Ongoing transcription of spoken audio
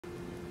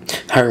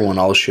Hi everyone,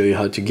 I'll show you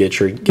how to get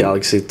your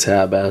Galaxy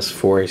Tab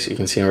S4, as you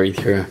can see right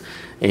here,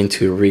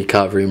 into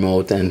recovery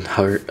mode and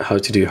how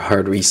to do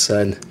hard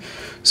reset.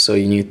 So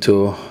you need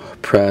to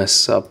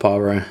press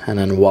power and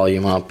then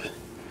volume up.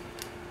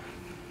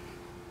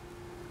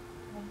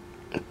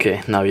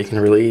 Okay, now you can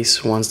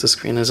release once the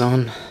screen is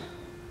on.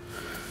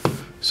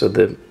 So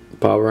the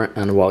power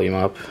and volume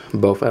up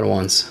both at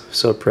once.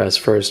 So press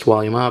first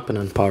volume up and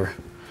then power.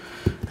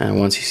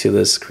 And once you see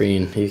this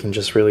screen, you can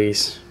just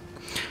release.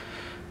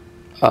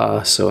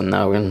 So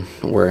now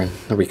we're in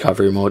the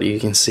recovery mode, you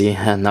can see,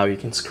 and now you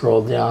can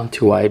scroll down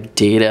to wipe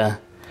data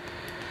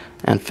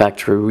and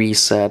factory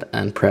reset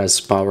and press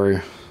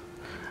power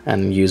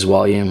and use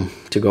volume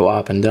to go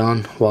up and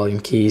down, volume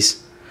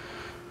keys,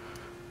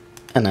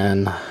 and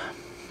then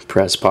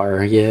press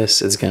power.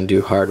 Yes, it's gonna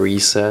do hard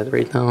reset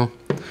right now.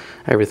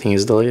 Everything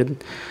is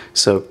deleted.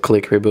 So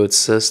click Reboot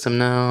System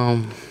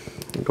now,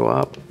 go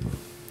up,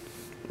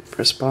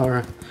 press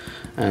power,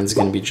 and it's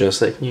gonna be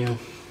just like new.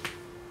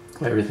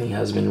 Everything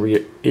has been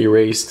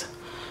erased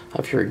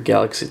of your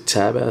Galaxy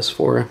Tab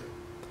S4.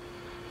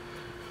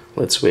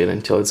 Let's wait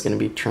until it's going to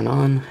be turned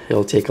on.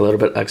 It'll take a little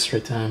bit extra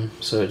time,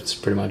 so it's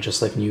pretty much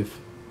just like new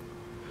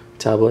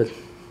tablet.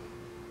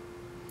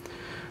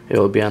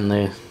 It'll be on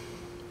the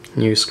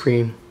new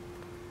screen.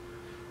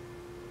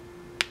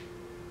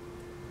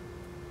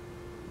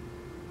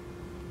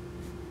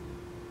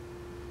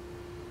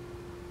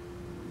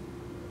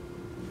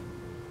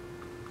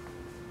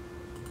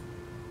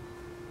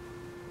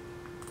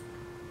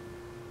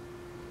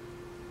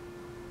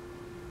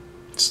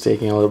 It's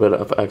taking a little bit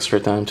of extra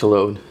time to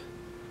load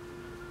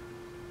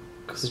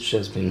because it's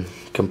just been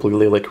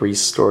completely like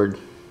restored.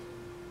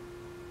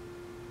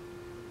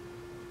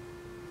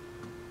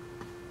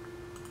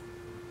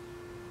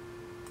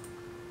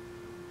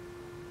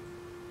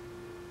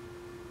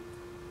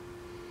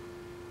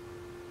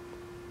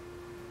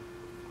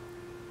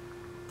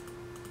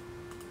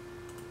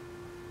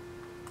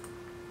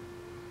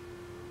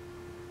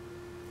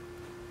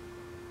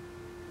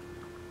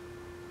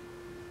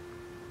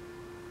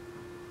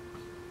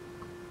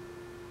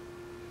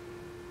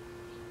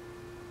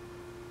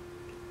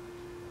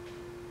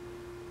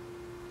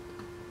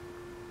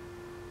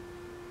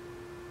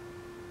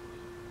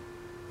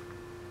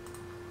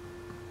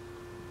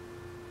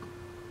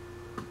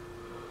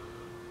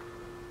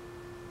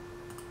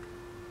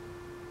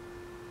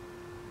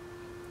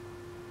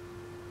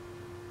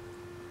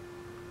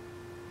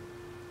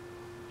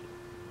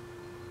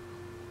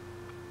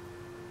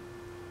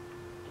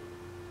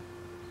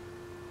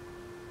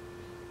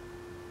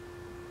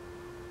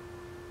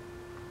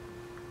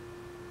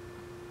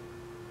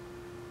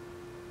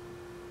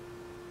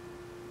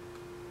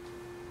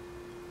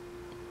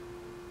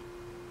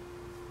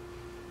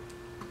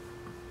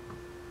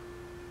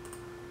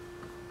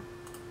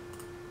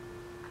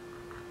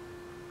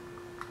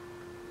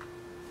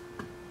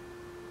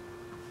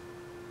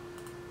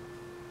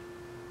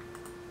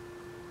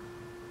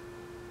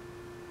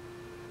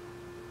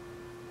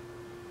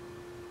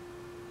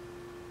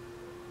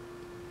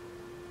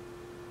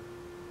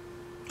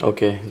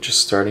 Okay,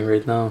 just starting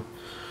right now.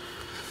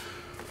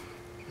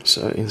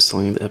 So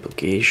installing the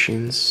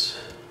applications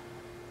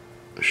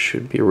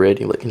should be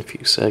ready like in a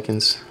few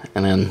seconds,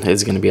 and then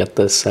it's gonna be at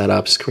the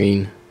setup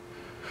screen.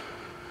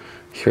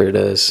 Here it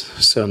is.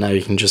 So now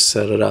you can just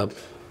set it up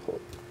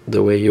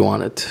the way you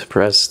want it.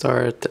 Press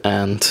start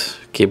and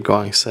keep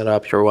going. Set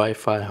up your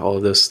Wi-Fi, all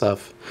of this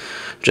stuff,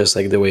 just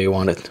like the way you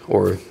want it,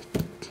 or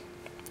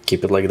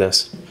keep it like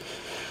this.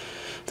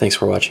 Thanks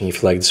for watching.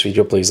 If you like this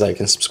video, please like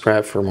and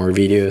subscribe for more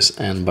videos,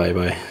 and bye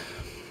bye.